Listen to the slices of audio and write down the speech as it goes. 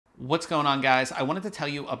What's going on, guys? I wanted to tell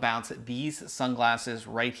you about these sunglasses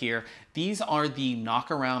right here. These are the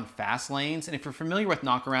Knockaround fast lanes, and if you're familiar with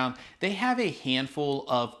Knockaround, they have a handful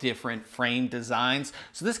of different frame designs.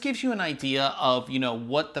 So this gives you an idea of,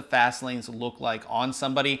 what the fast lanes look like on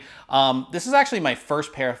somebody. This is actually my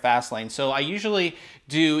first pair of fast lanes. So I usually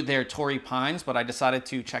do their Torrey Pines, but I decided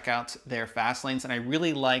to check out their fast lanes, and I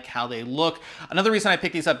really like how they look. Another reason I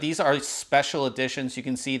picked these up, these are special editions. You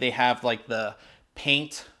can see they have like the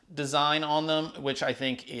paint design on them, which I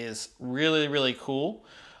think is really, really cool.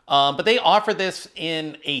 But they offer this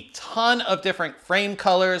in a ton of different frame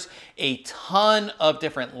colors, a ton of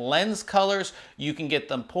different lens colors. You can get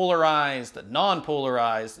them polarized,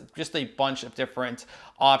 non-polarized, just a bunch of different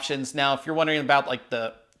options. Now, if you're wondering about like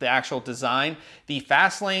the actual design, the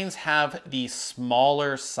fast lanes have the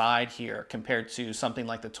smaller side here compared to something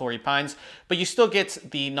like the Torrey Pines, but you still get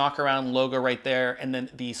the Knockaround logo right there and then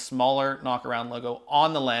the smaller Knockaround logo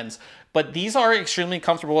on the lens. But these are extremely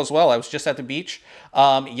comfortable as well. I was just at the beach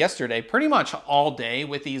yesterday, pretty much all day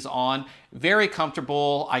with these on. Very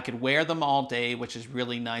comfortable. I could wear them all day, which is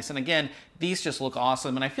really nice. And again, these just look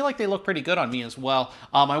awesome. And I feel like they look pretty good on me as well.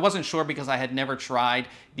 I wasn't sure because I had never tried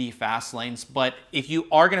the fast lanes. But if you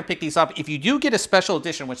are going to pick these up, if you do get a special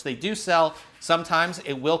edition, which they do sell, sometimes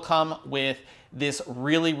it will come with this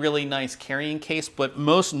really, really nice carrying case, but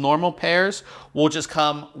most normal pairs will just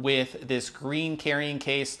come with this green carrying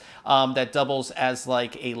case that doubles as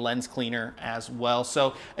like a lens cleaner as well.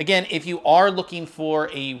 So again, if you are looking for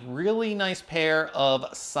a really nice pair of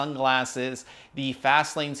sunglasses, the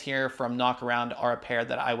fast lanes here from Knockaround are a pair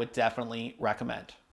that I would definitely recommend.